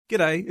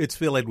G'day, it's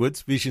Phil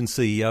Edwards, Vision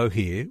CEO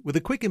here, with a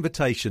quick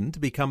invitation to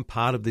become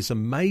part of this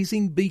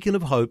amazing beacon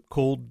of hope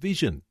called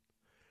Vision.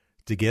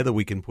 Together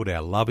we can put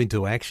our love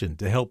into action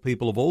to help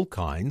people of all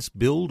kinds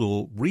build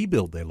or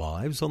rebuild their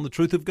lives on the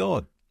truth of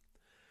God.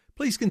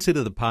 Please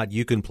consider the part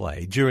you can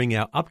play during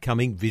our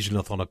upcoming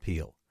Visionathon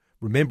appeal,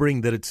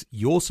 remembering that it's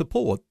your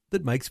support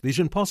that makes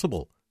Vision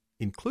possible,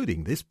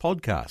 including this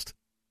podcast.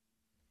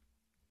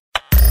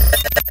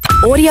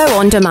 Audio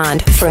on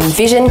demand from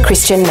Vision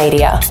Christian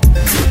Media.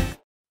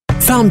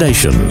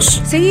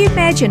 Foundations. So you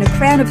imagine a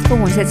crown of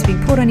thorns that's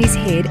been put on his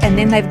head and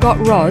then they've got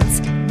rods.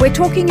 We're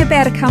talking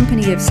about a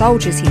company of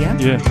soldiers here.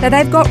 Yeah. So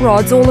they've got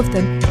rods, all of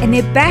them, and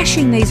they're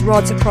bashing these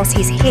rods across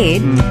his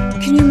head.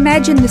 Can you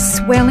imagine the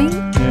swelling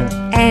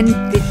and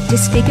the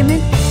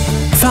disfigurement?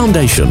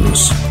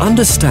 Foundations.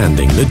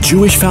 Understanding the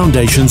Jewish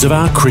foundations of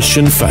our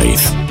Christian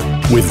faith.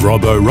 With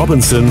Robbo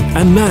Robinson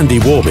and Mandy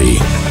Warby.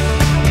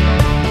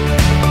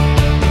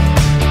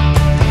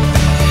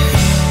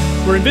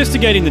 We're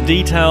investigating the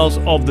details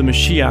of the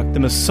Mashiach, the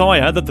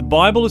Messiah, that the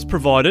Bible has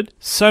provided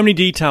so many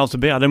details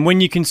about. And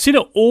when you consider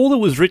all that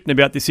was written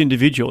about this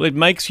individual, it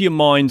makes your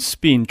mind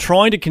spin,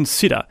 trying to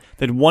consider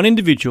that one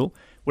individual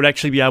would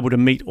actually be able to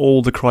meet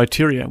all the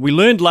criteria. We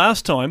learned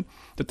last time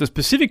that the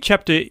specific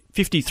chapter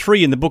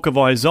 53 in the book of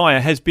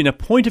Isaiah has been a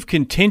point of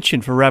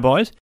contention for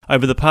rabbis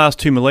over the past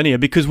 2 millennia,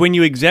 because when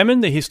you examine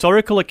the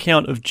historical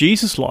account of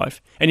Jesus' life,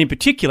 and in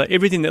particular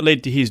everything that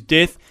led to his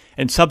death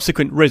and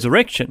subsequent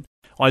resurrection,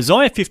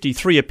 Isaiah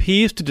 53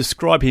 appears to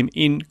describe him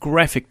in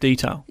graphic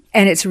detail.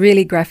 And it's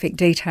really graphic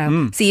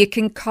detail. So you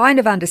can kind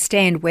of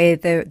understand where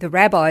the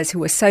rabbis who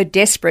were so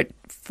desperate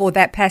for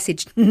that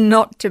passage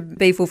not to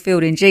be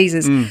fulfilled in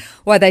Jesus,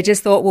 why they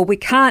just thought, well, we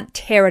can't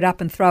tear it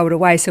up and throw it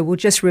away, so we'll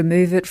just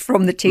remove it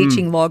from the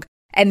teaching log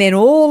and then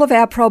all of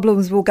our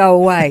problems will go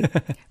away.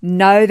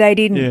 No, they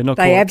didn't. Yeah, not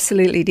they quite.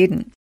 absolutely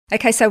didn't.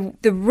 Okay, so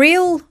the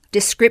real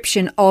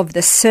description of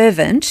the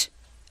servant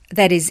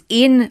that is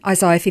in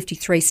Isaiah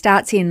 53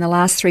 starts in the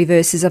last 3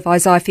 verses of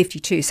Isaiah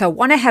 52. So I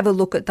want to have a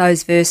look at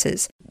those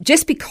verses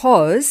just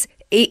because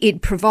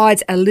it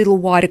provides a little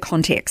wider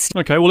context.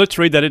 Okay, well, let's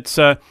read that. It's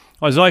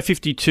Isaiah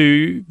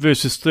 52,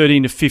 verses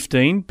 13 to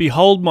 15.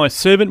 Behold, my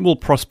servant will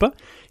prosper.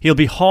 He'll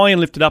be high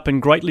and lifted up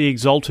and greatly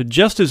exalted.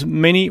 Just as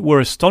many were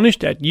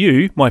astonished at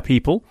you, my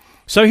people,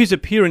 so his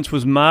appearance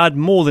was marred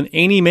more than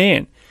any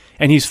man,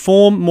 and his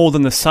form more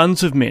than the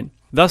sons of men.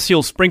 Thus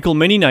he'll sprinkle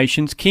many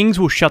nations. Kings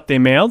will shut their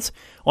mouths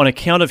on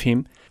account of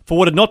him. For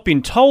what had not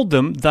been told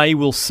them, they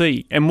will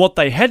see, and what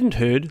they hadn't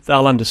heard,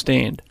 they'll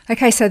understand.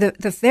 Okay, so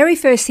the very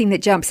first thing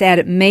that jumps out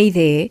at me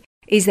there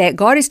is that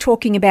God is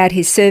talking about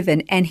his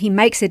servant and he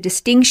makes a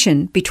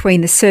distinction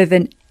between the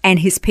servant and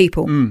his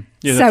people.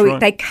 Yeah, so that's right.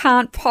 they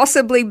can't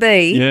possibly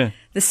be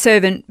the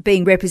servant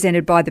being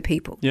represented by the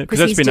people. Yeah, because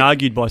that's been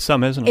argued by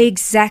some, hasn't it?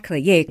 Exactly,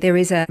 yeah. There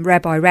is a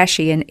Rabbi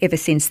Rashi, and ever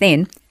since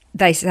then,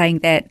 they're saying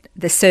that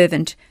the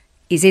servant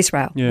is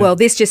Israel. Yeah. Well,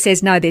 this just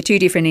says, no, they're two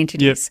different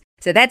entities.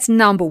 Yep. So that's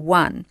number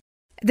one.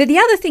 The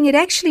other thing, it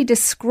actually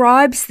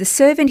describes the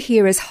servant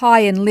here as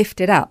high and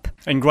lifted up.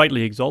 And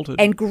greatly exalted.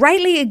 And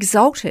greatly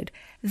exalted.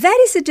 That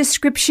is a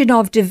description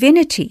of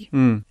divinity.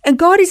 And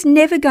God is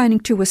never going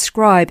to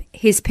ascribe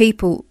his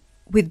people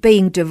with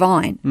being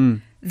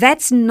divine.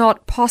 That's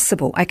not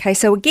possible. Okay,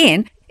 so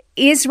again,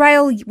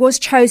 Israel was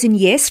chosen,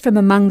 yes, from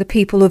among the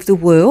people of the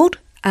world.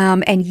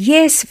 And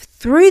yes,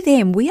 through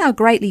them, we are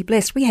greatly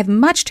blessed. We have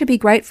much to be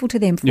grateful to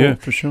them for. Yeah,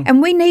 for sure.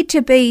 And we need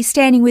to be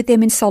standing with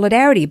them in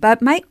solidarity.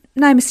 But make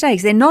no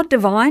mistakes, they're not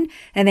divine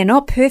and they're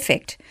not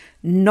perfect.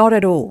 Not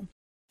at all.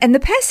 And the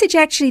passage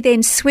actually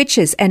then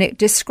switches and it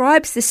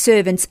describes the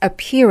servant's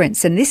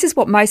appearance. And this is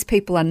what most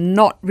people are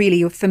not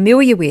really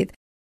familiar with.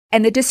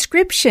 And the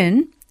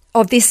description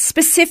of this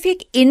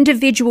specific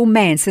individual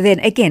man, so then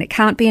again, it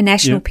can't be a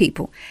national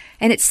people.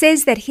 And it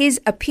says that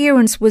his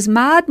appearance was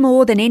marred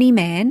more than any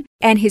man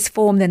and his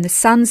form than the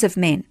sons of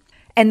men.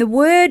 And the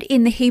word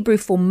in the Hebrew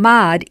for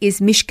marred is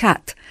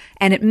mishkat,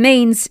 and it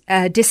means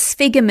a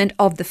disfigurement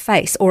of the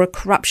face or a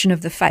corruption of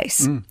the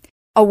face.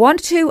 I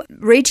want to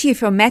read to you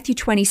from Matthew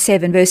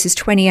 27, verses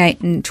 28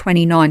 and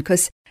 29,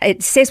 because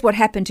it says what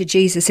happened to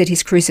Jesus at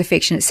his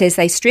crucifixion. It says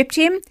they stripped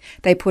him,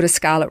 they put a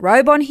scarlet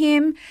robe on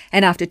him,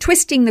 and after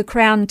twisting the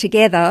crown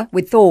together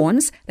with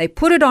thorns, they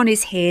put it on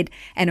his head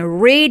and a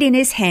reed in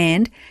his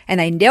hand, and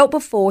they knelt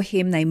before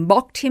him. They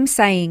mocked him,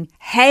 saying,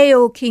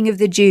 "Hail, King of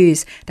the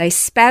Jews!" They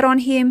spat on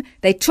him,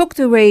 they took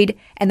the reed,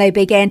 and they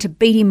began to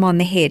beat him on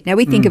the head. Now,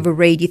 we think of a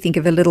reed, you think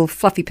of a little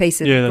fluffy piece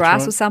of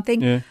grass or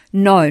something. Yeah.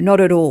 No, not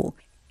at all.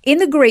 In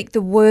the Greek,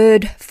 the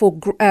word for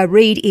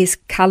reed is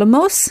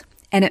kalamos,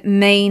 and it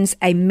means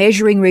a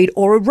measuring reed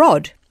or a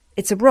rod.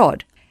 It's a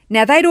rod.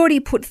 Now, they'd already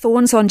put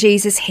thorns on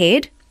Jesus'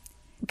 head.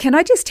 Can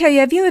I just tell you,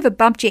 have you ever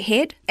bumped your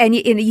head and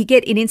you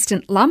get an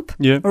instant lump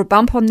or a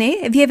bump on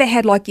there? Have you ever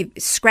had, like, you've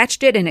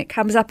scratched it and it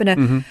comes up in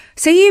a...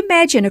 So you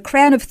imagine a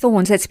crown of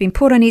thorns that's been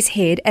put on his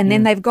head and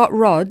then they've got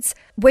rods.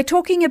 We're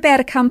talking about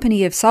a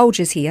company of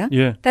soldiers here.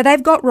 Yeah. That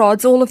they've got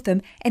rods, all of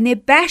them, and they're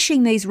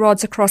bashing these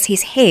rods across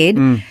his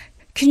head.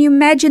 Can you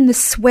imagine the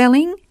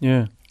swelling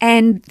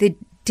and the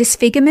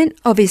disfigurement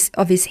of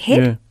his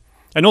head. Yeah.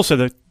 And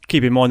also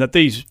keep in mind that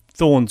these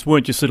thorns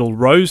weren't just little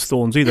rose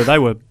thorns either. They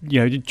were,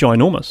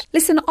 ginormous.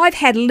 Listen, I've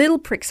had little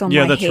pricks on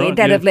my that's head right,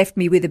 that have left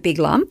me with a big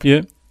lump.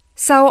 Yeah.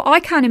 So I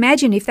can't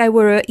imagine if they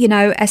were,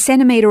 a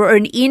centimetre or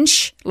an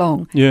inch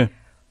long. Yeah.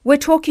 We're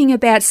talking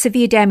about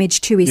severe damage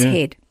to his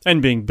head.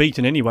 And being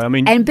beaten anyway. I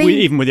mean,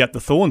 even without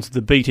the thorns,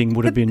 the beating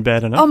would have been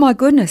bad enough. Oh, my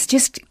goodness.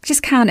 Just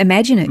can't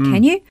imagine it,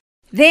 can you?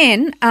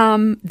 Then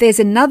there's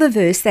another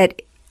verse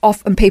that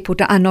often people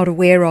are not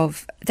aware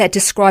of that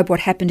describe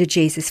what happened to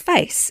Jesus'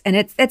 face.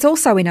 And that's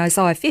also in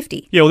Isaiah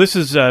 50. Yeah, well, this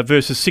is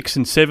verses 6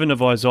 and 7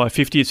 of Isaiah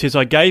 50. It says,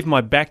 I gave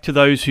my back to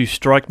those who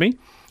strike me,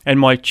 and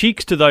my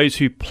cheeks to those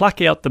who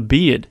pluck out the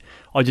beard.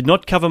 I did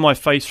not cover my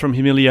face from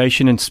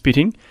humiliation and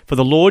spitting, for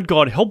the Lord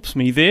God helps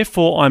me,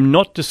 therefore I'm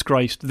not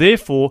disgraced.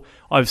 Therefore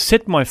I've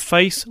set my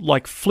face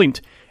like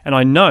flint, and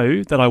I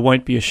know that I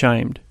won't be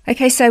ashamed.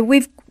 Okay, so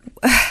we've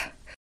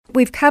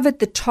covered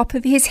the top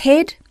of his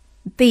head,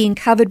 being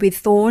covered with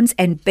thorns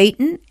and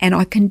beaten, and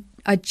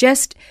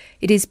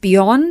it is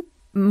beyond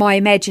my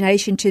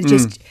imagination to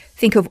just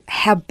think of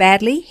how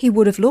badly he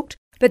would have looked.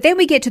 But then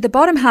we get to the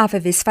bottom half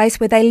of his face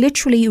where they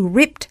literally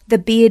ripped the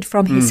beard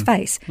from his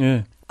face.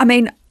 Yeah. I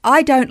mean,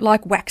 I don't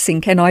like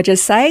waxing, can I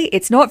just say?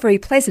 It's not very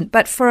pleasant.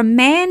 But for a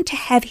man to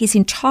have his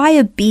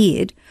entire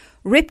beard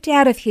ripped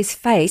out of his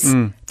face,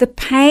 the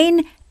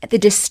pain, the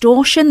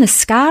distortion, the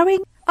scarring,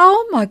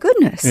 oh my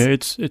goodness. Yeah,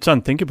 it's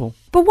unthinkable.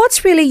 But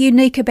what's really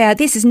unique about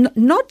this is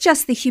not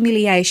just the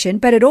humiliation,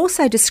 but it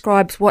also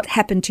describes what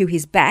happened to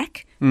his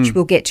back, which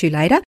we'll get to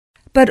later,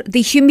 but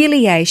the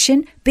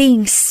humiliation,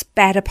 being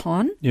spat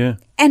upon,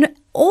 and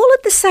all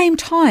at the same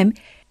time,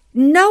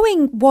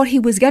 knowing what he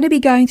was going to be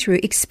going through,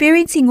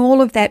 experiencing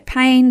all of that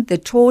pain, the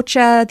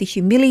torture, the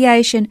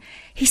humiliation,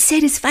 he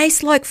set his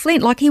face like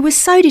flint, like he was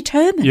so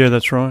determined. Yeah,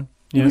 that's right.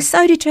 Yeah. He was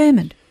so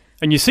determined.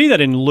 And you see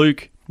that in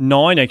Luke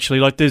 9, actually.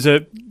 Like there's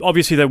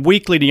obviously the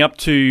week leading up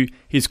to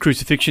his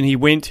crucifixion, he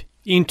went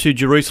into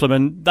Jerusalem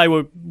and they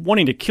were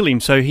wanting to kill him,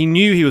 so he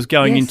knew he was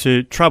going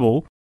into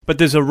trouble. But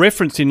there's a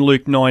reference in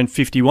Luke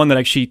 9:51 that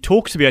actually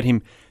talks about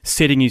him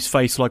setting his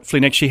face like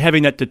flint, actually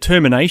having that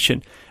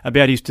determination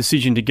about his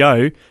decision to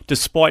go,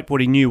 despite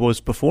what he knew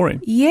was before him.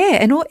 Yeah,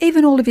 and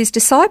even all of his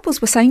disciples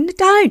were saying,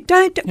 don't,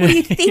 what are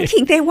you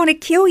thinking? They want to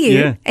kill you.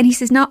 Yeah. And he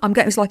says, no, I'm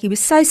going. It was like he was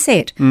so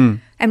set.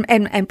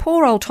 And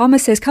poor old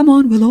Thomas says, come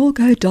on, we'll all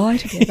go die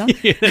together.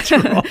 Yeah, that's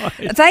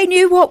right. They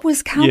knew what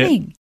was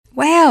coming. Yeah.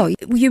 Wow,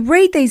 you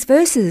read these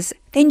verses,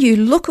 then you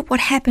look at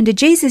what happened to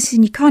Jesus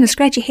and you kind of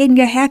scratch your head and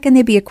go, how can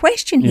there be a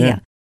question here?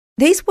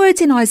 These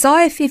words in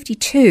Isaiah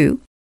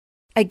 52,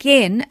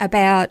 again,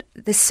 about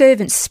the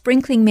servants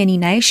sprinkling many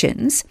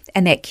nations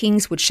and that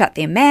kings would shut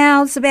their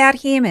mouths about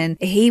him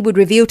and he would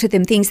reveal to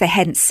them things they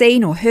hadn't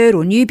seen or heard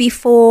or knew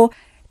before.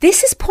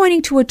 This is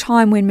pointing to a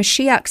time when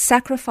Mashiach's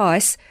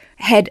sacrifice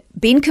had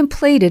been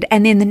completed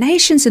and then the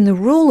nations and the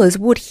rulers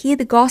would hear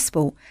the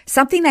gospel,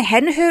 something they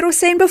hadn't heard or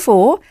seen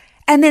before,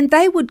 and then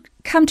they would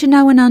come to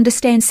know and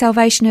understand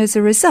salvation as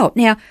a result.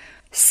 Now,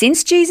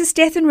 since Jesus'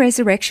 death and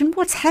resurrection,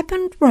 what's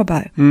happened,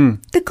 Robbo?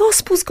 The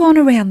gospel's gone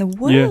around the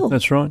world. Yeah,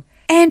 that's right.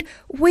 And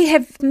we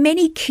have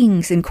many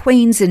kings and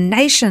queens and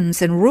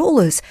nations and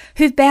rulers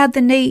who've bowed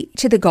the knee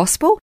to the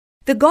gospel.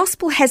 The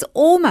gospel has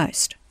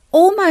almost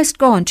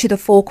gone to the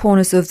four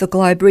corners of the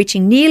globe,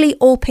 reaching nearly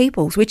all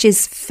peoples, which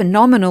is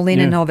phenomenal in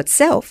and of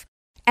itself.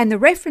 And the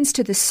reference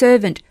to the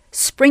servant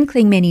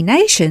sprinkling many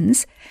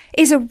nations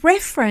is a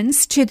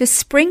reference to the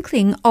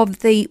sprinkling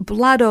of the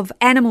blood of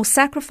animal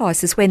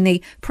sacrifices. When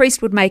the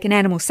priest would make an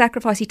animal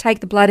sacrifice, he'd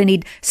take the blood and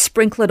he'd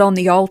sprinkle it on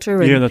the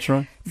altar. Yeah, that's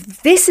right.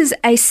 This is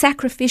a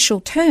sacrificial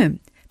term.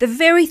 The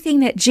very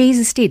thing that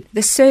Jesus did,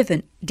 the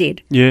servant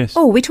did. Yes.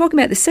 Oh, are we talking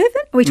about the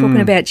servant or are we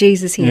talking about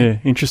Jesus here? Yeah,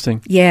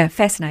 interesting. Yeah,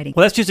 fascinating.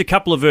 Well, that's just a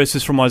couple of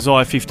verses from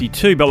Isaiah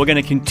 52, but we're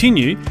going to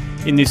continue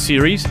in this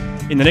series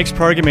in the next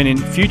program and in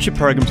future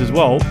programs as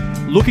well,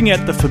 looking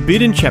at the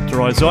forbidden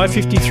chapter, Isaiah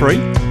 53,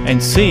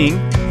 and seeing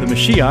the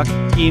Mashiach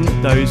in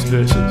those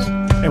verses.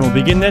 And we'll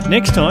begin that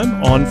next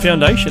time on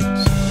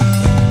Foundations.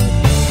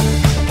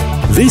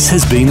 This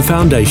has been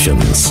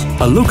Foundations,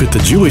 a look at the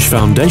Jewish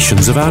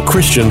foundations of our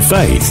Christian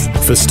faith.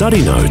 For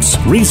study notes,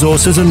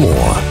 resources and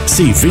more,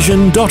 see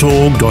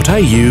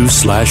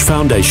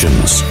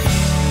vision.org.au/foundations.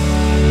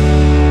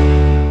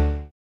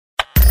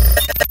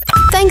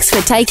 Thanks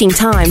for taking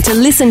time to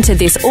listen to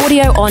this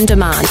audio on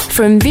demand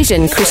from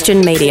Vision Christian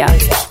Media.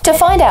 To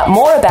find out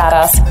more about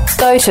us,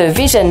 go to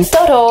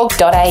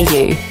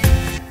vision.org.au.